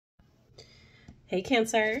Hey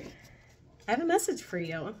Cancer, I have a message for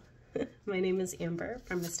you. My name is Amber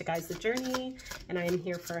from Mystic Eyes The Journey, and I am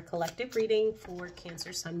here for a collective reading for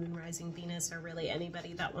Cancer, Sun, Moon, Rising, Venus, or really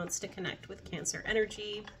anybody that wants to connect with Cancer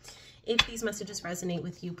energy. If these messages resonate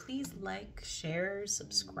with you, please like, share,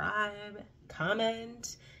 subscribe,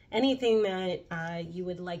 comment. Anything that you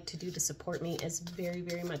would like to do to support me is very,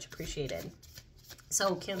 very much appreciated.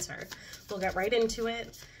 So Cancer, we'll get right into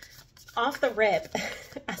it. Off the rip,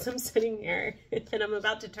 as I'm sitting here and I'm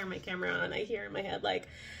about to turn my camera on, I hear in my head like,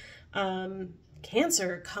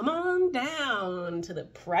 Cancer, come on down to The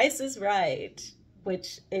Price is Right.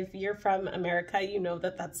 Which, if you're from America, you know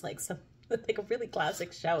that that's like like a really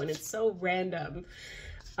classic show, and it's so random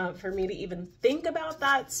for me to even think about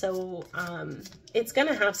that. So it's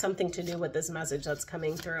gonna have something to do with this message that's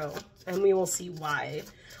coming through, and we will see why.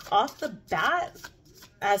 Off the bat,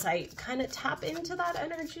 as I kind of tap into that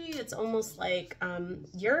energy, it's almost like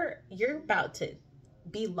you're about to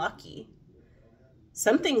be lucky.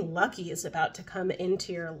 Something lucky is about to come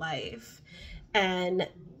into your life. And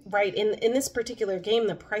right, in this particular game,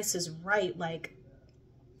 The Price is Right, like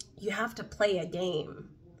you have to play a game,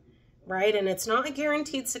 right? And it's not a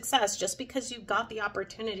guaranteed success. Just because you got the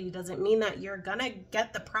opportunity doesn't mean that you're gonna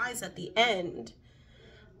get the prize at the end.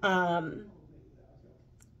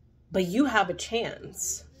 But you have a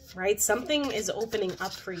chance, right? Something is opening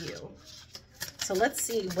up for you. So let's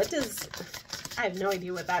see, I have no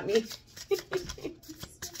idea what that means.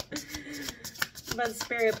 But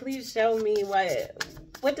Spirit, please show me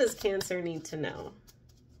what does Cancer need to know?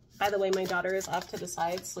 By the way, my daughter is off to the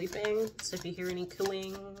side sleeping. So if you hear any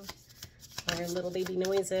cooing or little baby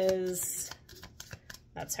noises,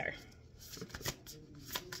 that's her.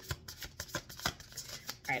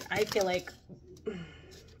 All right, I feel like, okay.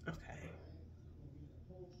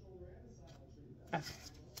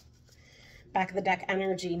 Back of the deck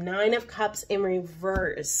energy, 9 of Cups in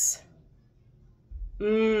reverse.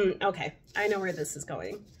 Okay, I know where this is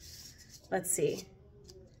going. Let's see.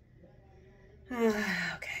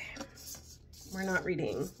 Okay, we're not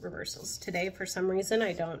reading reversals today for some reason.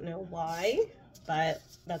 I don't know why, but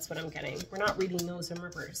that's what I'm getting. We're not reading those in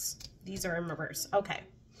reverse. These are in reverse. Okay.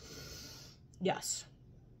 Yes.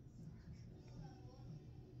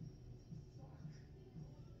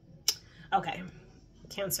 Okay.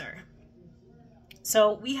 Cancer.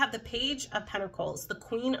 So we have the Page of Pentacles, the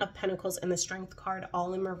Queen of Pentacles, and the Strength card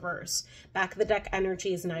all in reverse. Back of the deck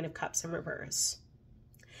energy is 9 of Cups in reverse.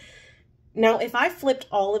 Now, if I flipped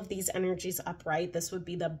all of these energies upright, this would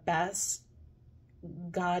be the best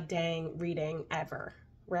god dang reading ever,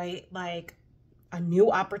 right? Like a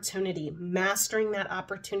new opportunity, mastering that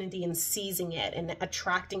opportunity and seizing it and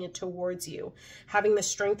attracting it towards you, having the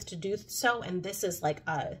strength to do so. And this is like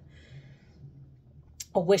a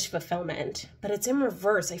wish fulfillment, but it's in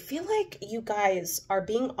reverse. I feel like you guys are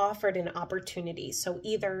being offered an opportunity. So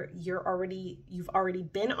either you've already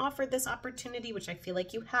been offered this opportunity, which I feel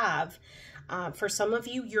like you have. For some of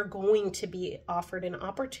you, you're going to be offered an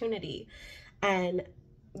opportunity, and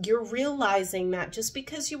you're realizing that just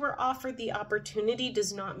because you were offered the opportunity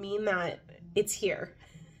does not mean that it's here.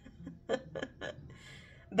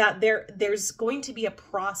 That there's going to be a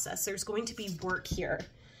process. There's going to be work here.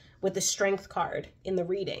 With the Strength card in the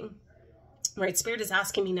reading, right? Spirit is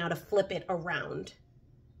asking me now to flip it around,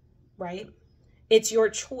 right? It's your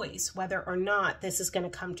choice whether or not this is going to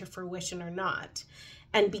come to fruition or not.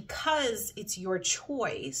 And because it's your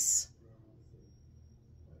choice,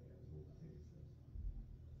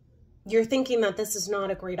 you're thinking that this is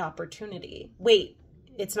not a great opportunity. Wait,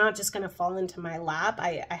 it's not just going to fall into my lap.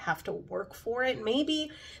 I have to work for it.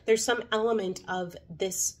 Maybe there's some element of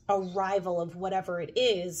this arrival of whatever it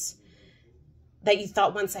is that you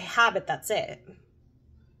thought, once I have it, that's it.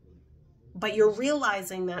 But you're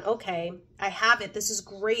realizing that, okay, I have it. This is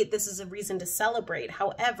great. This is a reason to celebrate.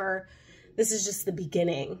 However, this is just the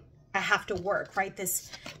beginning. I have to work, right?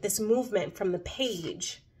 This movement from the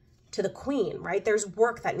Page to the Queen, right? There's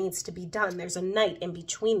work that needs to be done. There's a Knight in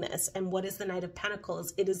between this. And what is the Knight of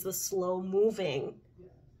Pentacles? It is the slow moving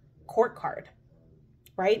court card,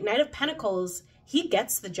 right? Knight of Pentacles, he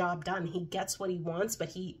gets the job done. He gets what he wants,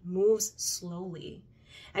 but he moves slowly.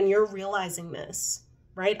 And you're realizing this,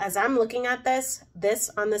 right? As I'm looking at this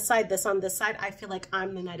on this side, this on this side, I feel like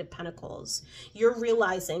I'm the Knight of Pentacles. You're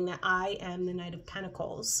realizing that I am the Knight of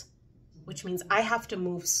Pentacles, which means I have to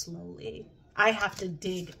move slowly. I have to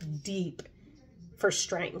dig deep for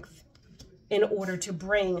strength in order to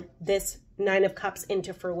bring this 9 of Cups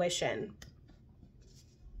into fruition.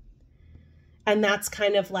 And that's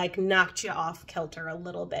kind of like knocked you off kilter a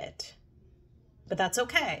little bit. But that's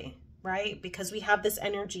okay, right? Because we have this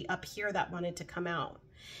energy up here that wanted to come out.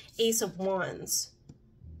 Ace of Wands,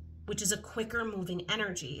 which is a quicker moving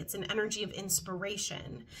energy. It's an energy of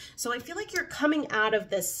inspiration. So I feel like you're coming out of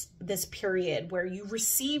this period where you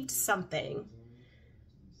received something.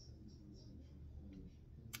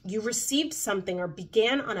 You received something or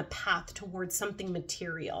began on a path towards something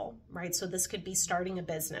material, right? So this could be starting a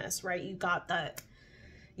business, right? You got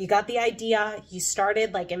the idea, you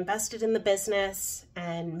started, like, invested in the business,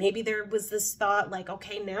 and maybe there was this thought like,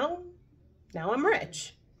 okay, now I'm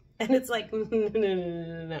rich. And it's like,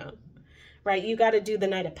 no. Right? You got to do the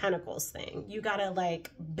Knight of Pentacles thing. You got to, like,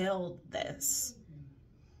 build this.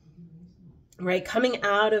 Right? Coming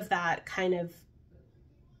out of that kind of,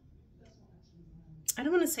 I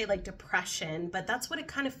don't want to say like depression, but that's what it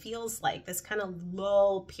kind of feels like. This kind of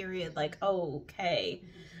lull period, like, oh, okay,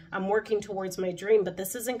 I'm working towards my dream, but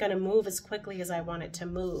this isn't going to move as quickly as I want it to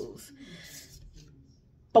move.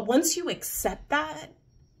 But once you accept that,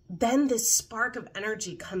 then this spark of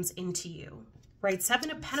energy comes into you, right?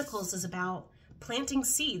 Seven of Pentacles is about planting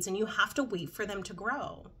seeds, and you have to wait for them to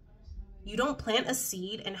grow. You don't plant a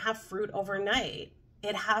seed and have fruit overnight.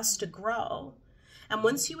 It has to grow. And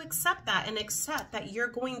once you accept that and accept that you're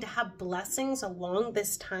going to have blessings along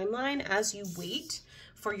this timeline as you wait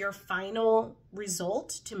for your final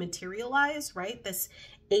result to materialize, right? This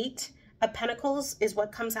 8 of Pentacles is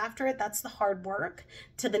what comes after it. That's the hard work.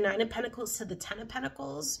 To the 9 of Pentacles, to the 10 of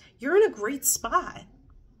Pentacles, you're in a great spot,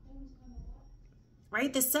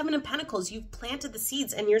 right? The 7 of Pentacles, you've planted the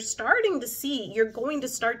seeds and you're going to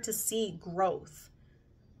start to see growth.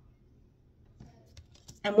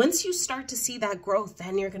 And once you start to see that growth,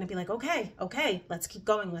 then you're going to be like, okay, let's keep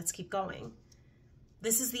going. Let's keep going.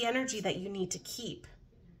 This is the energy that you need to keep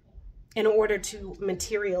in order to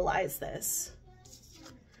materialize this.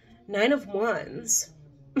 9 of Wands.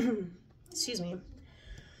 Excuse me.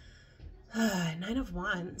 9 of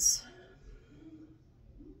Wands.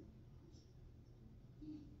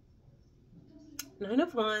 Nine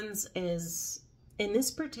of Wands is, in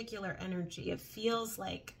this particular energy, it feels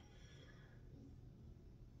like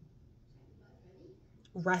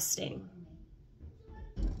resting.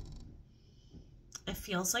 It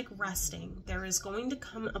feels like resting. There is going to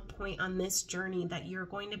come a point on this journey that you're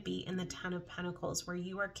going to be in the 10 of Pentacles where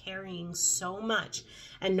you are carrying so much,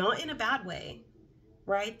 and not in a bad way,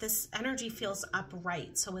 right? This energy feels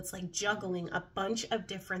upright. So it's like juggling a bunch of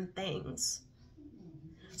different things.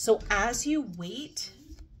 So as you wait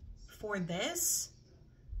for this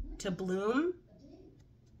to bloom,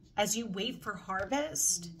 as you wait for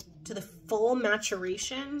harvest to the full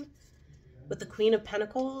maturation with the Queen of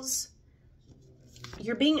Pentacles,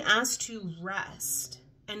 you're being asked to rest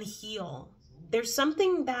and heal. There's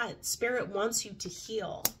something that Spirit wants you to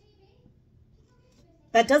heal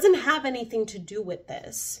that doesn't have anything to do with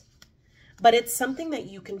this, but it's something that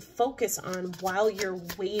you can focus on while you're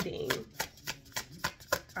waiting.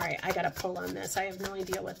 All right, I got to pull on this. I have no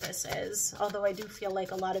idea what this is, although I do feel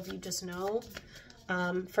like a lot of you just know.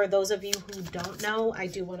 For those of you who don't know, I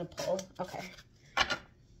do want to pull. Okay.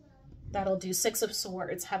 That'll do. 6 of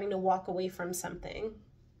Swords, having to walk away from something.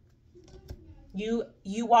 You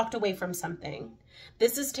walked away from something.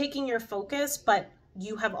 This is taking your focus, but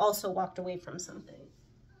you have also walked away from something.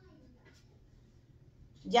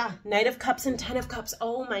 Yeah, Knight of Cups and 10 of Cups.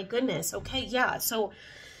 Oh my goodness. Okay, yeah. So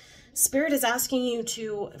Spirit is asking you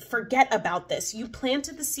to forget about this. You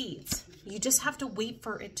planted the seeds. You just have to wait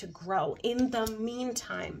for it to grow. In the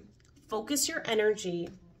meantime, focus your energy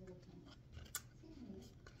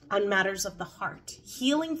on matters of the heart,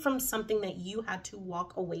 healing from something that you had to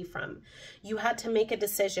walk away from. You had to make a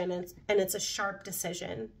decision, and it's a sharp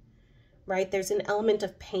decision, right? There's an element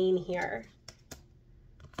of pain here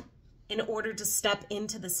in order to step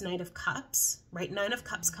into this Knight of Cups, right? 9 of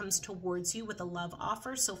Cups comes towards you with a love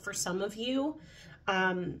offer. So for some of you,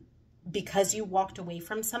 because you walked away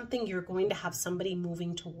from something, you're going to have somebody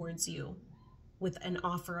moving towards you with an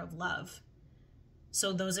offer of love.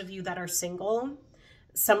 So those of you that are single,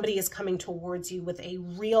 somebody is coming towards you with a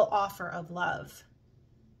real offer of love.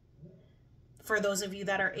 For those of you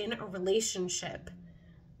that are in a relationship,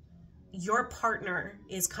 your partner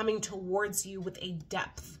is coming towards you with a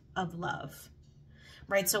depth of love,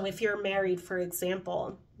 right? So if you're married, for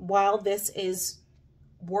example, while this is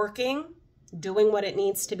working, doing what it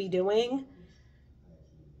needs to be doing,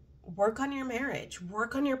 work on your marriage,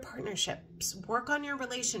 work on your partnerships, work on your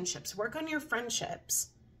relationships, work on your friendships.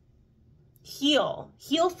 Heal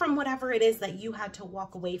from whatever it is that you had to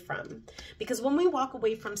walk away from. Because when we walk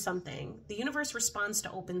away from something, the universe responds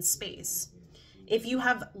to open space. If you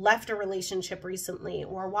have left a relationship recently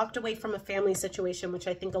or walked away from a family situation, which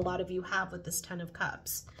I think a lot of you have with this 10 of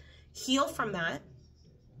Cups, heal from that.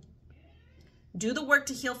 Do the work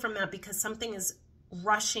to heal from that, because something is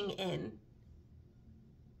rushing in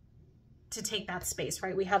to take that space,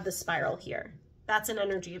 right? We have the spiral here. That's an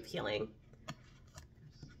energy of healing.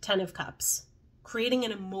 10 of Cups, creating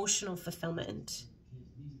an emotional fulfillment.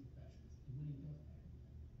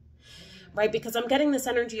 Right? Because I'm getting this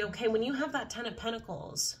energy, okay, when you have that 10 of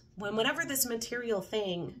Pentacles, when whatever this material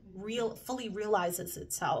thing fully realizes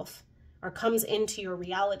itself or comes into your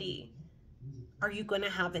reality, are you going to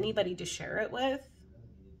have anybody to share it with?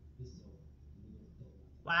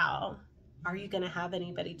 Wow. Are you going to have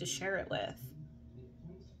anybody to share it with?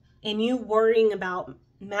 And you worrying about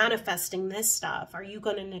manifesting this stuff, are you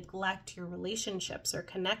going to neglect your relationships or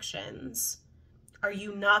connections? Are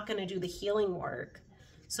you not going to do the healing work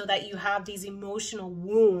so that you have these emotional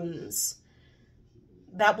wounds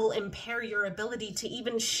that will impair your ability to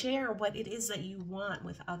even share what it is that you want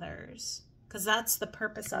with others? Because that's the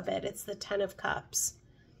purpose of it. It's the 10 of Cups.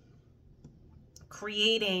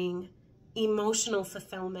 Creating emotional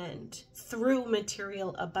fulfillment through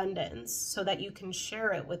material abundance so that you can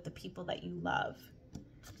share it with the people that you love.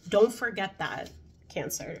 Don't forget that,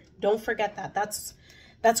 Cancer. Don't forget that.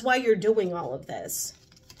 That's why you're doing all of this.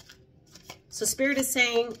 So Spirit is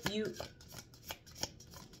saying you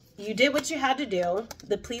did what you had to do.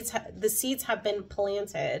 The seeds have been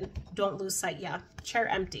planted. Don't lose sight. Yeah, chair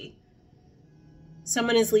empty.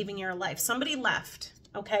 Someone is leaving your life. Somebody left.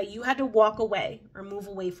 Okay, you had to walk away or move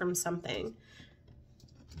away from something.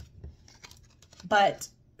 But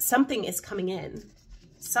something is coming in.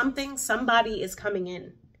 Somebody is coming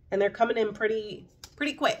in. And they're coming in pretty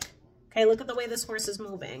quick. Okay, look at the way this horse is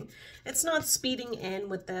moving. It's not speeding in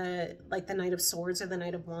with the Knight of Swords or the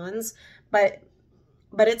Knight of Wands, but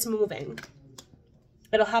it's moving.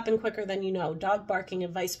 It'll happen quicker than you know. Dog barking,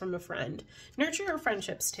 advice from a friend. Nurture your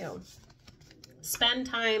friendships too. Spend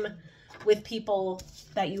time with people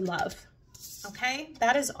that you love. Okay,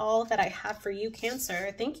 that is all that I have for you,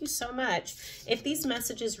 Cancer. Thank you so much. If these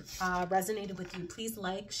messages resonated with you, please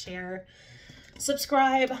like, share,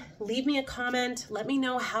 subscribe, leave me a comment. Let me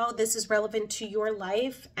know how this is relevant to your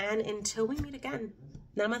life. And until we meet again,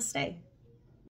 namaste.